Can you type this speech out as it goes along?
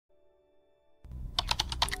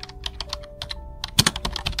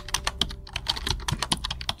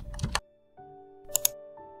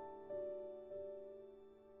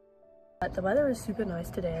But the weather is super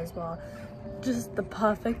nice today as well. Just the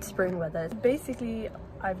perfect spring weather. Basically,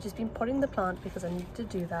 I've just been potting the plant because I need to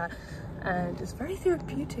do that, and it's very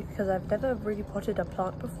therapeutic because I've never really potted a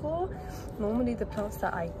plant before. Normally the plants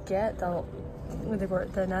that I get, when they were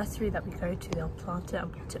at the nursery that we go to, they'll plant it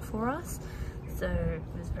and pot it for us. So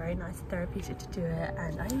it was very nice and therapeutic to do it,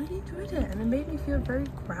 and I really enjoyed it, and it made me feel very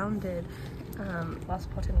grounded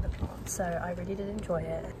whilst potting the plant. So I really did enjoy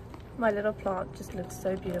it. My little plant just looks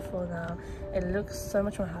so beautiful now. It looks so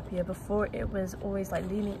much more happier. Before it was always like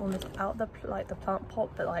leaning almost out the plant pot,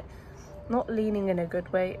 but like not leaning in a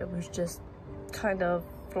good way. It was just kind of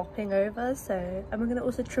flopping over. So I'm gonna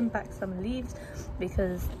also trim back some leaves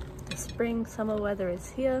because the spring summer weather is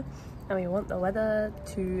here and we want the weather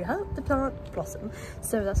to help the plant blossom.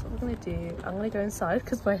 So that's what we're gonna do. I'm gonna go inside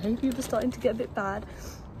because my hay fever is starting to get a bit bad,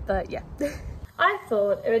 but yeah. I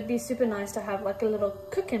thought it would be super nice to have like a little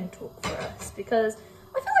cooking talk for us, because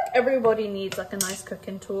I feel like everybody needs like a nice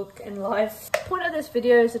cooking talk in life. The point of this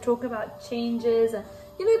video is to talk about changes and,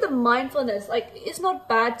 you know, the mindfulness. Like, it's not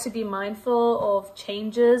bad to be mindful of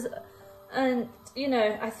changes, and, you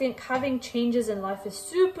know, I think having changes in life is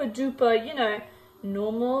super duper, you know,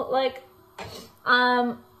 normal. Like,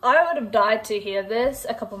 I would have died to hear this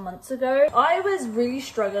a couple months ago. I was really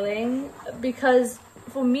struggling because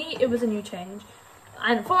for me it was a new change,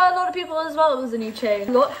 and for a lot of people as well it was a new change.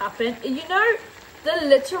 A lot happened, you know, the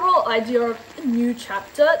literal idea of a new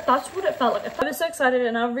chapter, that's what it felt like. I was so excited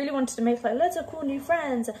and I really wanted to make like loads of cool new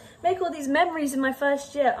friends, make all these memories in my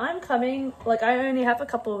first year. I'm coming, like, I only have a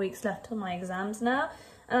couple of weeks left till my exams now,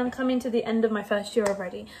 and I'm coming to the end of my first year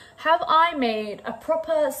already. Have I made a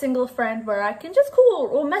proper single friend where I can just call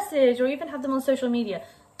or message or even have them on social media?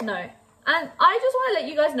 No. And I just want to let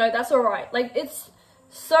you guys know that's all right. Like, it's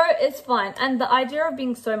fine. And the idea of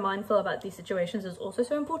being so mindful about these situations is also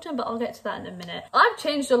so important, but I'll get to that in a minute. I've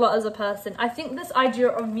changed a lot as a person. I think this idea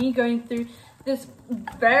of me going through this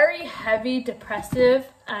very heavy depressive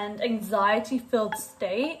and anxiety filled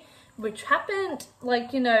state, which happened,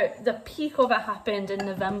 like, you know, the peak of it happened in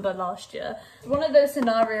November last year. One of those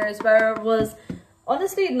scenarios where it was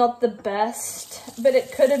honestly not the best, but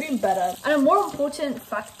it could have been better. And a more important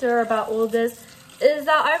factor about all this is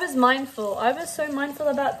that I was mindful. I was so mindful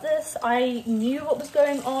about this. I knew what was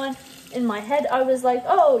going on in my head. I was like,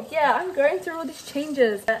 oh yeah, I'm going through all these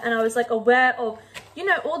changes. And I was like aware of, you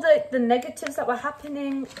know, all the negatives that were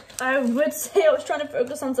happening. I would say I was trying to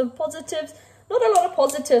focus on some positives. Not a lot of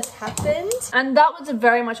positives happened. And that was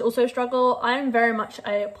very much also a struggle. I'm very much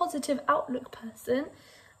a positive outlook person,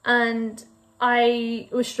 and I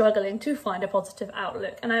was struggling to find a positive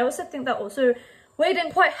outlook. And I also think that also weighed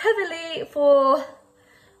in quite heavily for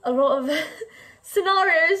a lot of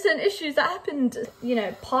scenarios and issues that happened, you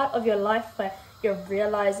know, part of your life where you're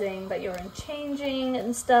realizing that you're in changing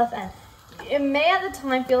and stuff, and it may at the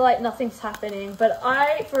time feel like nothing's happening, but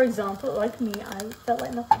I, for example, like me, I felt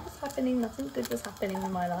like nothing was happening, nothing good was happening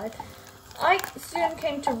in my life. I soon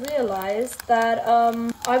came to realize that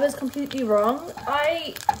I was completely wrong.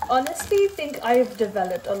 I honestly think I've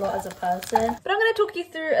developed a lot as a person, but I'm going to talk you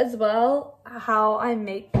through as well how I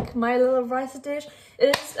make my little rice dish.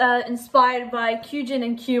 It's inspired by Kyujin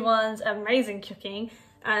and Kyuwon's amazing cooking.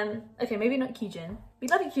 Okay, maybe not Kyujin. We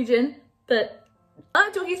love you, Kyujin, but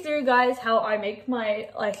I'll talk you through, guys, how I make my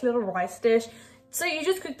like little rice dish. So you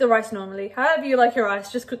just cook the rice normally. However you like your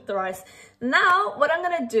rice, just cook the rice. Now, what I'm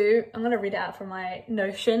gonna do, I'm gonna read it out from my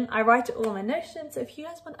Notion. I write it all on my Notion, so if you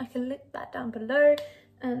guys want, I can link that down below,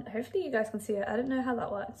 and hopefully you guys can see it. I don't know how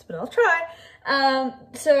that works, but I'll try.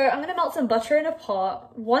 So I'm gonna melt some butter in a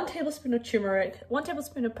pot, 1 tablespoon of turmeric, 1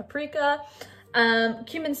 tablespoon of paprika,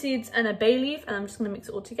 cumin seeds, and a bay leaf, and I'm just gonna mix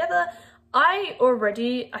it all together. I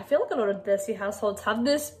feel like a lot of Desi households have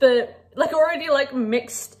this, but like already like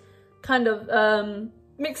mixed kind of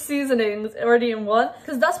mixed seasonings already in one,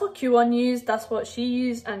 because that's what Kyuwon used, that's what she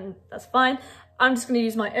used, and that's fine. I'm just going to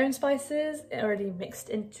use my own spices already mixed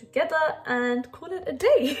in together and call it a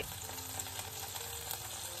day.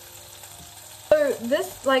 So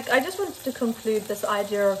this, like, I just wanted to conclude this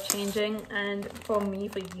idea of changing, and for me,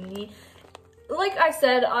 for uni, like I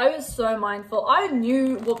said, I was so mindful. I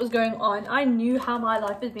knew what was going on. I knew how my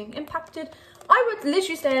life was being impacted. I would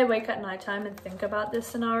literally stay awake at nighttime and think about these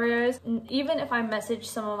scenarios, even if I messaged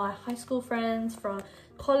some of my high school friends from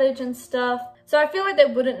college and stuff. So I feel like they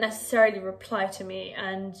wouldn't necessarily reply to me,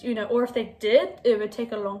 and, you know, or if they did, it would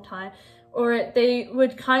take a long time, or they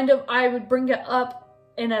would kind of, I would bring it up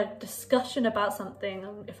in a discussion about something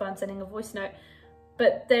if I'm sending a voice note,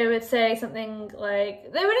 but they would say something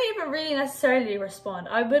like, they wouldn't even really necessarily respond.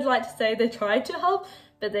 I would like to say they tried to help,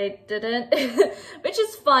 but they didn't, which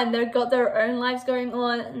is fine. They've got their own lives going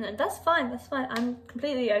on, and that's fine, I'm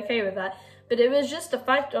completely okay with that. But it was just the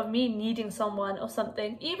fact of me needing someone or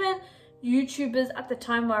something. Even YouTubers at the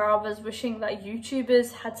time where I was wishing that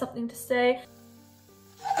YouTubers had something to say.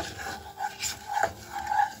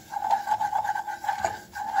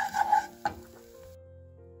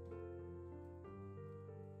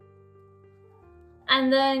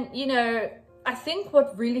 And then, you know, I think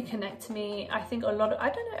what really connects me, I think a lot of, I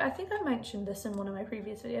don't know, I think I mentioned this in one of my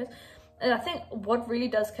previous videos, and I think what really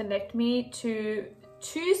does connect me to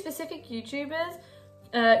two specific YouTubers,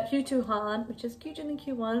 Q2Han, which is Qjin and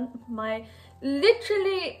Q1,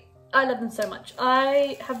 literally, I love them so much.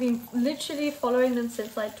 I have been literally following them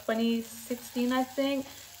since like 2016, I think,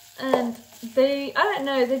 and I don't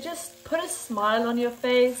know, they just put a smile on your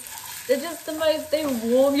face. They're just the most, they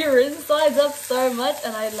warm your insides up so much,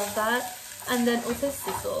 and I love that. And then also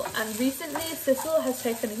Sissel. And recently Sissel has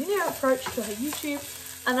taken a new approach to her YouTube,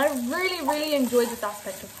 and I really enjoyed this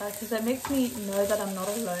aspect of her because it makes me know that I'm not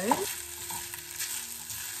alone.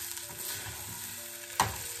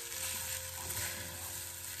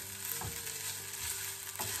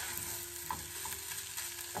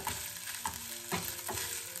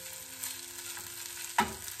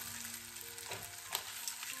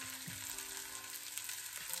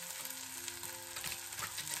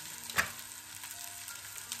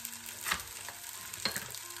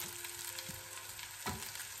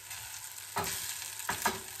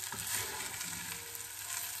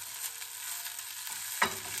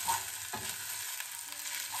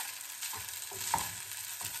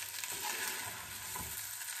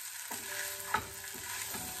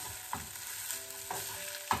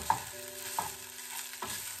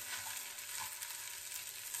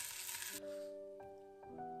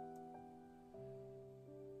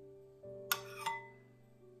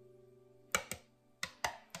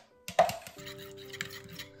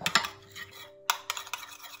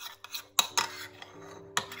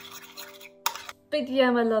 But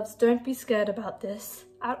yeah, my loves, don't be scared about this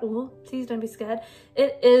at all. Please don't be scared.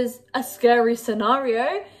 It is a scary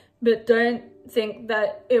scenario, but don't think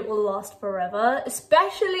that it will last forever,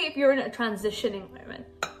 especially if you're in a transitioning moment.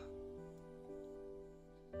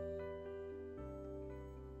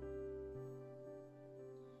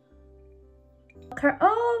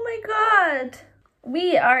 Oh my god!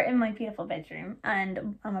 We are in my beautiful bedroom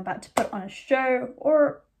and I'm about to put on a show,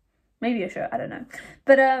 or maybe a show, I don't know.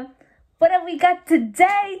 But what have we got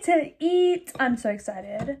today to eat? I'm so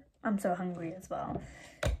excited. I'm so hungry as well.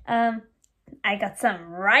 I got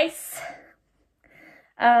some rice,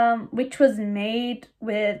 which was made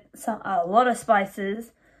with a lot of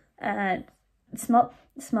spices, and it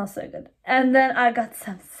smells so good. And then I got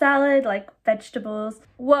some salad, like vegetables.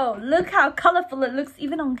 Whoa, look how colorful it looks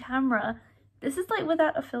even on camera. This is like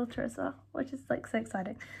without a filter as well, which is like so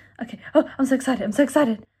exciting. Okay, oh, I'm so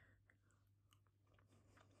excited.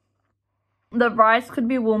 The rice could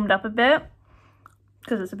be warmed up a bit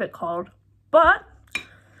because it's a bit cold, but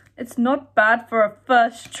it's not bad for a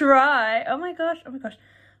first try. Oh my gosh.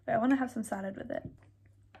 Wait, I want to have some salad with it.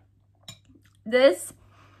 This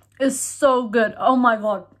is so good. Oh my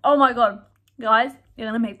god. Guys, you're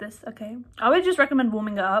gonna make this, okay? I would just recommend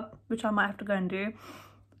warming it up, which I might have to go and do.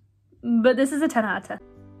 But this is a 10 out of 10.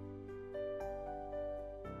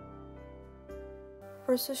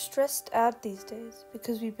 We're so stressed out these days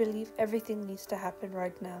because we believe everything needs to happen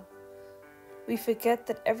right now. We forget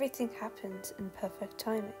that everything happens in perfect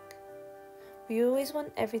timing. We always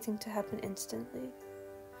want everything to happen instantly.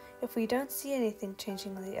 If we don't see anything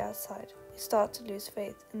changing on the outside, we start to lose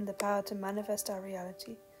faith in the power to manifest our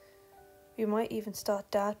reality. We might even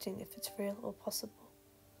start doubting if it's real or possible.